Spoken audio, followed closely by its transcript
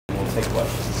take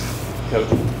questions. Coach.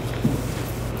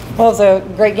 Well, it was a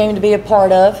great game to be a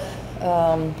part of.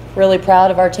 Really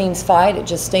proud of our team's fight. It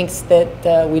just stinks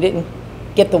that we didn't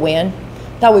get the win.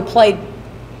 Thought we played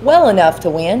well enough to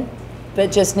win,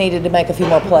 but just needed to make a few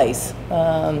more plays.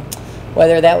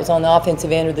 Whether that was on the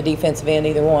offensive end or the defensive end,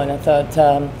 either one. I thought,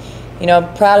 you know,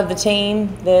 I'm proud of the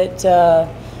team that,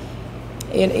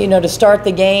 you know, to start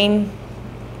the game,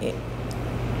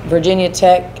 Virginia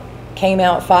Tech came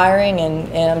out firing,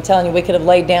 and I'm telling you, we could have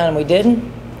laid down and we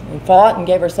didn't. We fought and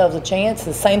gave ourselves a chance.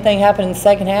 The same thing happened in the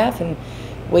second half, and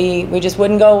we just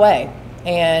wouldn't go away.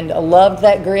 And I loved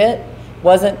that grit.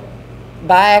 Wasn't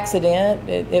by accident.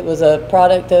 It was a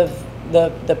product of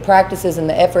the practices and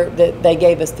the effort that they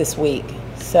gave us this week.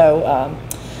 So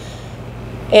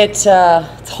it's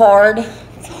hard.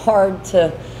 It's hard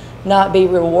to not be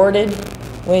rewarded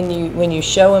when you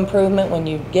show improvement, when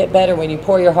you get better, when you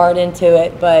pour your heart into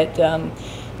it. But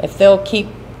if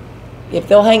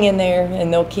they'll hang in there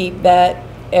and they'll keep that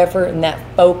effort and that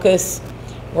focus,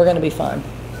 we're going to be fine.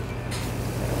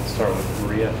 We'll start with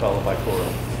Maria, followed by Cora.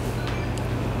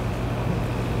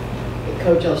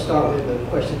 Coach, I'll start with the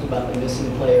questions about the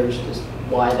missing players, just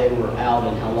why they were out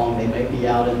and how long they may be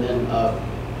out, and then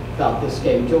about this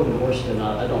game. Jordan Horston,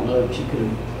 I don't know if she could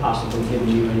have possibly given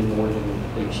you any more than you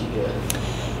think she did.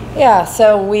 Yeah,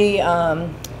 so we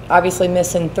obviously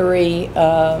missing 3.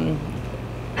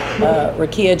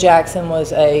 Rakia Jackson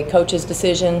was a coach's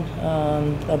decision.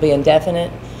 They'll be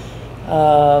indefinite.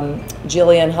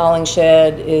 Jillian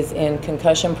Hollingshed is in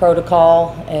concussion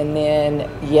protocol, and then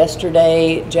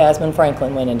yesterday Jasmine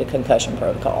Franklin went into concussion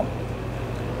protocol.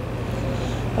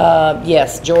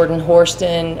 Yes, Jordan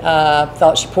Horston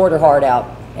thought she poured her heart out,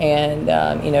 and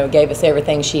you know, gave us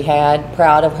everything she had.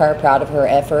 Proud of her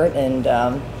effort, and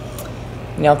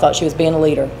you know, thought she was being a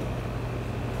leader.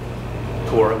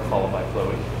 Cora, followed by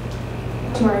Chloe.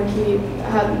 Markey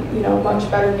had, you know, a much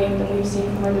better game than we've seen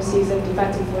from her this season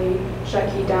defensively. Shut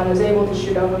Key down, was able to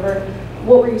shoot over her.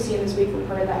 What were you seeing this week from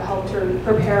her that helped her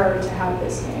prepare her to have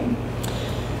this game?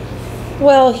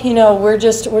 Well, you know, we're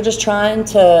just trying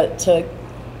to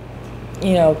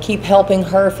you know, keep helping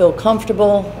her feel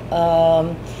comfortable.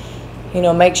 You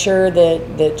know, make sure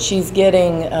that she's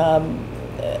getting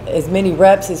as many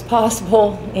reps as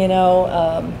possible. You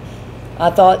know. I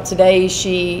thought today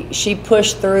she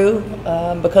pushed through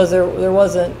because there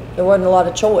wasn't a lot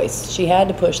of choice. She had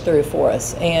to push through for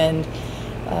us, and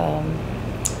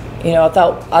you know, I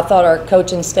thought our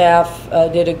coaching staff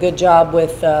did a good job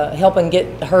with helping get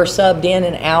her subbed in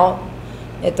and out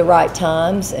at the right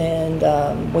times,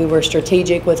 and we were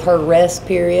strategic with her rest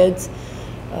periods,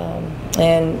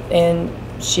 and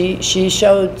she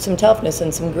showed some toughness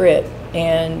and some grit.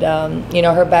 And, you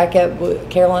know, her backup,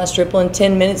 Caroline Stripling,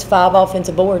 10 minutes, 5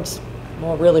 offensive boards.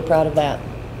 We're really proud of that.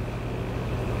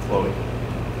 Chloe.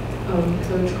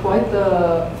 Coach, quite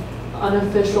the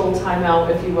unofficial timeout,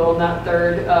 if you will, in that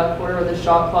third quarter of the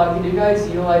shot clock. Did you guys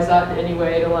utilize that in any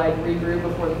way to, like, regroup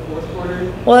before the fourth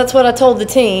quarter? Well, that's what I told the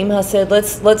team. I said,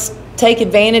 let's take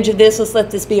advantage of this. Let's let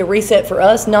this be a reset for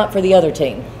us, not for the other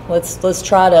team. Let's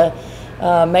try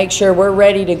to make sure we're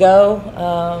ready to go.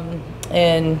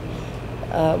 And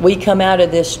we come out of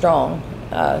this strong.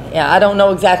 Yeah, I don't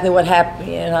know exactly what happened,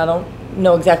 and I don't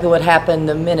know exactly what happened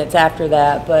the minutes after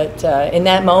that. But in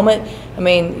that moment, I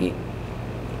mean,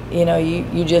 you know, you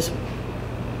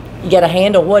got to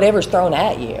handle whatever's thrown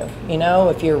at you. You know,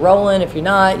 if you're rolling, if you're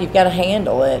not, you've got to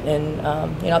handle it. And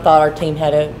you know, I thought our team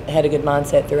had a good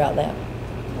mindset throughout that.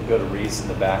 We'll go to Reese in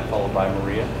the back, followed by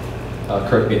Maria.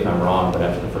 Correct me if I'm wrong, but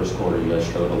after the first quarter, you guys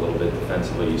struggled a little bit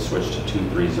defensively. You switched to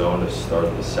 2-3 zone to start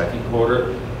the second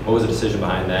quarter. What was the decision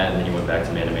behind that? And then you went back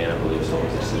to man-to-man, I believe. So what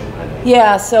was the decision behind that?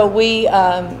 Yeah, so we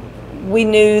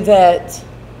knew that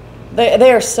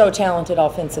they are so talented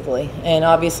offensively, and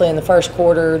obviously in the first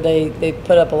quarter they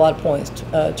put up a lot of points,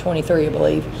 23, I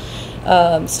believe.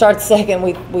 Start the second,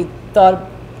 we thought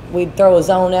we'd throw a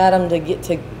zone at them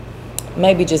to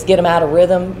maybe just get them out of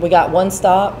rhythm. We got one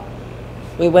stop.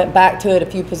 We went back to it a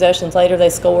few possessions later. They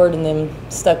scored and then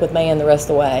stuck with man the rest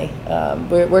of the way.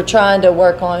 We're trying to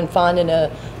work on finding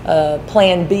a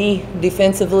plan B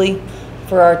defensively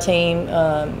for our team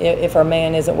if our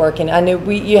man isn't working. I knew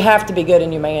you have to be good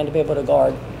in your man to be able to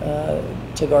guard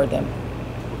them.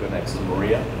 We'll go next to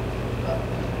Maria.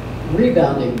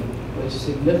 Rebounding was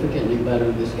significantly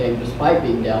better this game, despite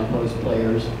being down post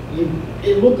players.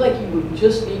 It looked like you were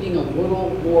just needing a little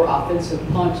more offensive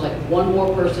punch, like one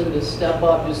more person to step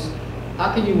up. Just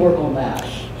how can you work on that?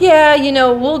 Yeah, you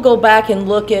know, we'll go back and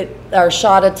look at our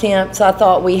shot attempts. I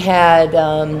thought we had,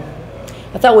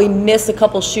 I thought we missed a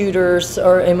couple shooters,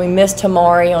 and we missed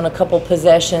Tamari on a couple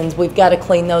possessions. We've got to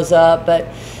clean those up, but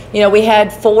we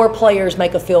had 4 players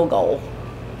make a field goal,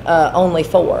 only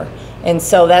 4. And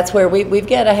so that's where we've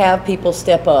got to have people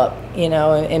step up,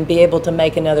 and be able to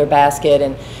make another basket.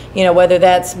 And, whether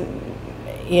that's,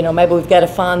 maybe we've got to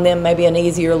find them maybe an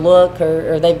easier look,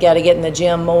 or they've got to get in the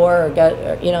gym more, or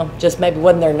just maybe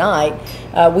wasn't their night.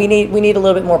 We need a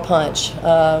little bit more punch.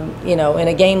 In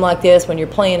a game like this, when you're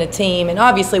playing a team, and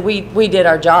obviously we did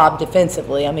our job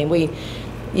defensively. I mean,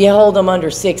 you hold them under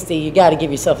 60, you got to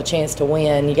give yourself a chance to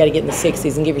win. You got to get in the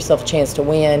 60s and give yourself a chance to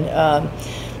win.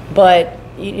 But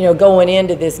going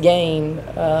into this game,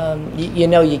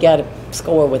 you got to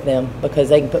score with them because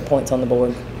they can put points on the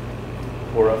board.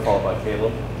 Cora, followed by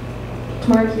Caleb.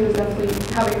 Tamara Key was definitely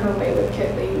having her way with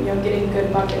Kellie, getting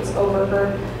good buckets over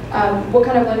her. What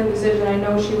kind of led her decision? I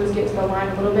know she was getting to the line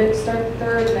a little bit to start the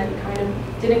third, and then kind of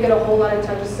didn't get a whole lot of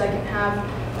touches second half.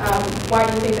 Why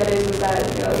do you think that is? Was that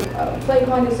a play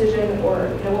calling decision, or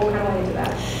what kind of went into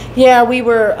that? Yeah, we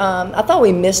were. I thought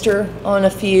we missed her on a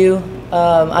few.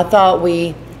 I thought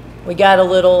we got a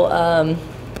little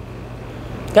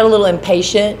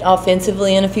impatient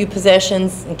offensively in a few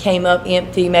possessions and came up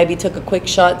empty. Maybe took a quick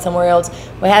shot somewhere else.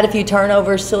 We had a few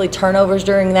turnovers, silly turnovers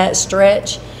during that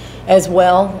stretch as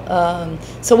well.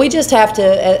 So we just have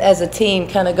to, as a team,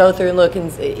 kind of go through and look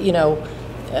and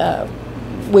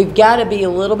we've got to be a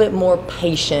little bit more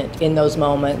patient in those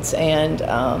moments. And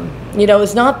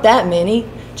it's not that many.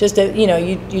 Just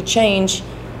you change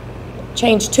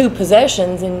 2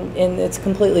 possessions and it's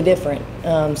completely different.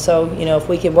 So if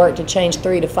we could work to change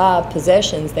 3 to 5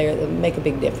 possessions there, that would make a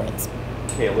big difference.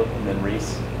 Caleb and then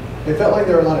Reese. It felt like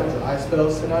there were a lot of dry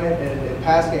spells tonight, and in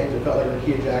past games it felt like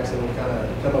Rakia Jackson would kind of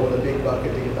come up with a big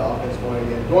bucket to get the offense going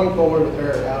again. Going forward with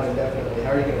her out indefinitely,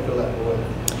 how are you going to fill that void?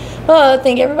 Well, I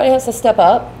think everybody has to step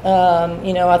up.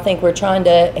 I think we're trying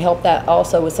to help that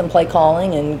also with some play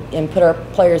calling and put our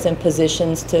players in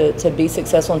positions to be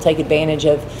successful and take advantage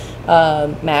of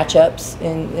matchups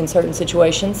in certain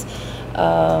situations.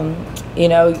 And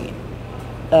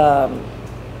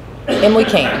we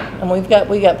can. And we've got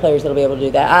players that'll be able to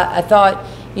do that. I thought,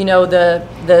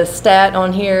 the stat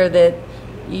on here that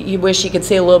you wish you could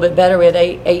see a little bit better. We had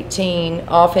 18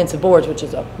 offensive boards, which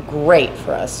is great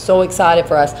for us. So excited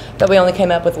for us. But we only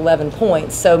came up with 11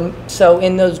 points. So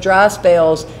in those dry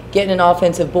spells, getting an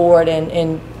offensive board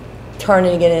and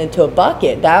turning it into a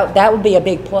bucket, that would be a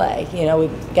big play.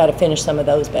 We've got to finish some of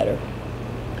those better.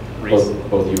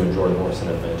 Both you and Jordan Morrison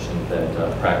have mentioned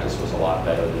that practice was a lot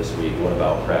better this week. What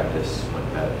about practice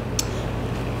went better?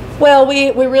 Well,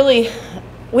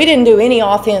 we didn't do any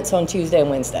offense on Tuesday and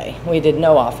Wednesday. We did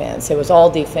no offense. It was all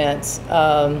defense.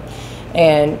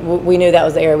 And we knew that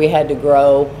was the area we had to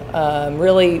grow.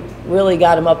 Really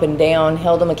got them up and down,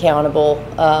 held them accountable.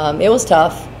 It was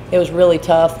tough. It was really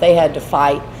tough. They had to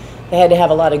fight. They had to have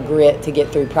a lot of grit to get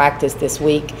through practice this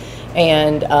week.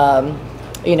 And,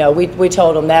 we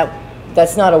told them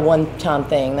that's not a one-time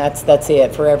thing. That's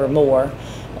it forevermore.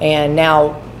 And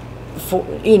now,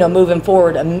 moving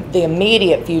forward, the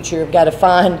immediate future, we've got to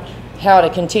find how to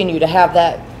continue to have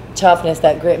that toughness,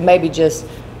 that grit, maybe just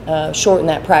shorten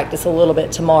that practice a little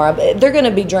bit tomorrow. But they're going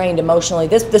to be drained emotionally.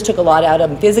 This took a lot out of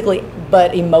them physically,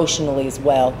 but emotionally as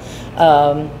well.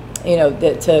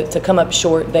 To come up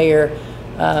short there,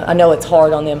 I know it's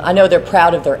hard on them. I know they're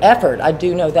proud of their effort. I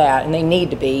do know that, and they need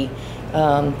to be.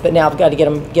 But now I've got to get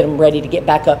them ready to get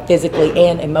back up physically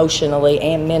and emotionally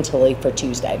and mentally for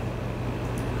Tuesday.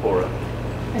 Cora.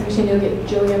 I understand you'll get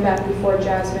Jillian back before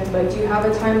Jasmine, but do you have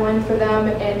a timeline for them?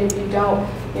 And if you don't,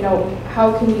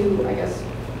 how can you, I guess,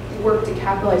 work to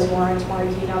capitalize more on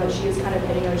Tamara Key now that she is kind of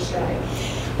hitting her stride?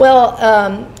 Well,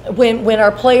 when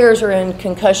our players are in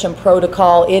concussion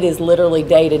protocol, it is literally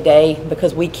day to day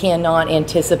because we cannot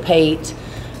anticipate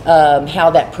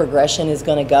how that progression is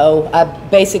going to go.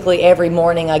 Basically every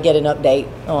morning I get an update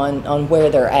on where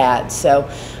they're at. So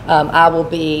I will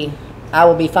be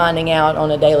finding out on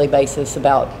a daily basis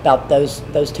about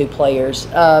those 2 players.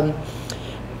 And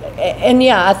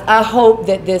yeah, I hope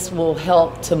that this will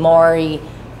help Tamari's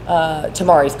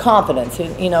confidence.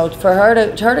 For her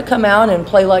to come out and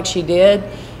play like she did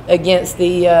against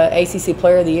the ACC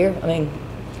Player of the Year, I mean,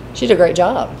 she did a great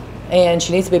job, and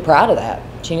she needs to be proud of that.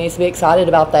 She needs to be excited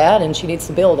about that, and she needs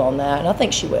to build on that, and I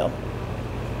think she will.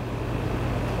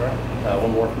 All right.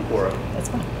 One more from Cora. That's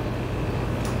fine.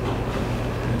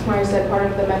 Tamara said part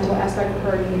of the mental aspect of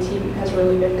her and the team has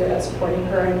really been good at supporting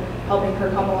her and helping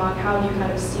her come along. How have you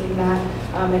kind of seen that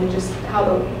and just how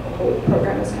the whole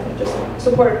program has kind of just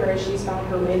supported her as she's found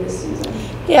her way this season?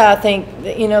 Yeah, I think,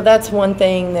 that's one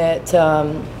thing that,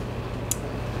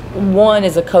 one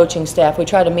is a coaching staff. We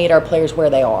try to meet our players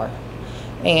where they are.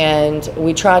 And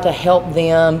we try to help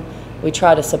them We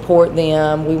try to support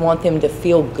them. We want them to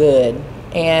feel good.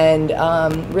 And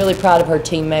really proud of her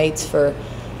teammates for,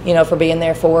 you know, for being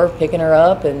there for her, picking her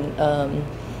up, and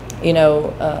you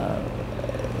know,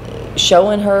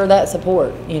 showing her that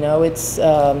support. You know, it's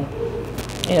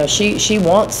you know, she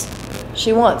wants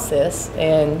this,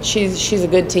 and she's a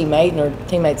good teammate, and her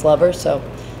teammates love her. So,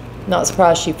 not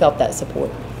surprised she felt that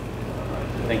support.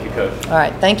 Thank you, Coach. All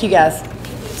right, thank you guys.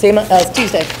 See you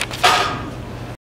Tuesday.